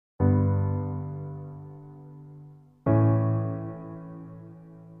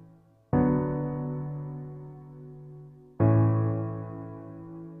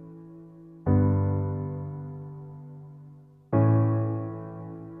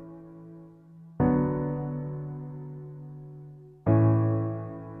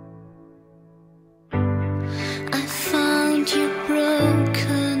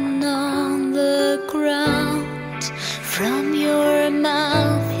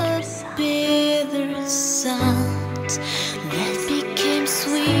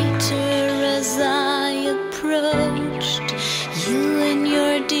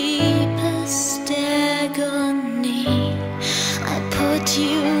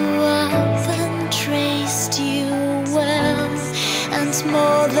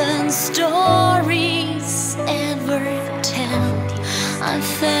stories ever tell. I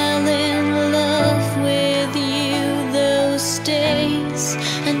fell in love with you those days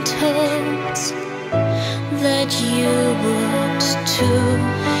and hoped that you would too.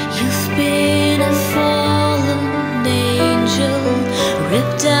 You've been a fallen angel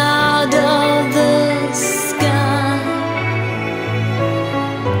ripped out of the sky,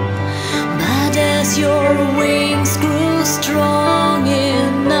 but as your wings grew strong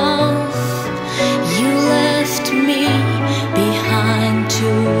enough, you left me behind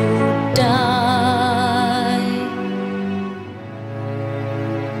to die.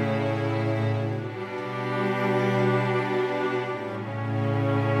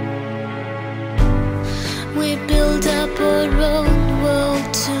 We built up our own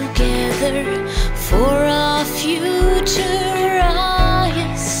world together for our future, I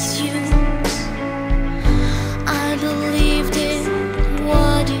assumed. I believed in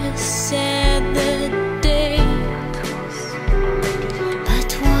what you said that day, but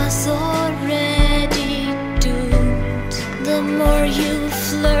was already doomed. The more you've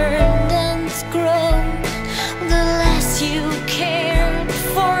learned and grown, the less you cared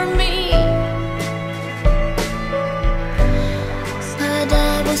for me. But I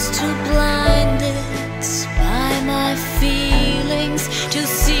was too blinded by my feelings to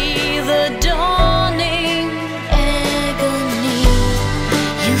see the dawning agony.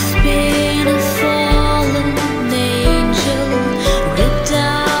 You've been a fallen angel ripped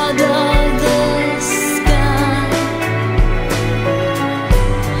out of the sky,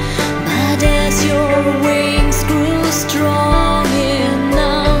 but as your wings grew strong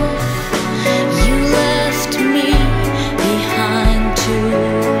enough, you left me behind to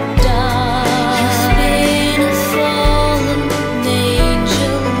die. You've been a fallen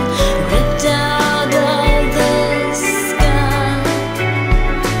angel ripped out of the sky,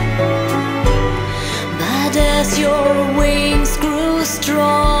 but as your wings grew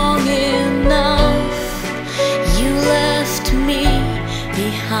strong enough, you left me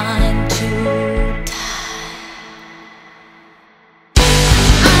behind to die.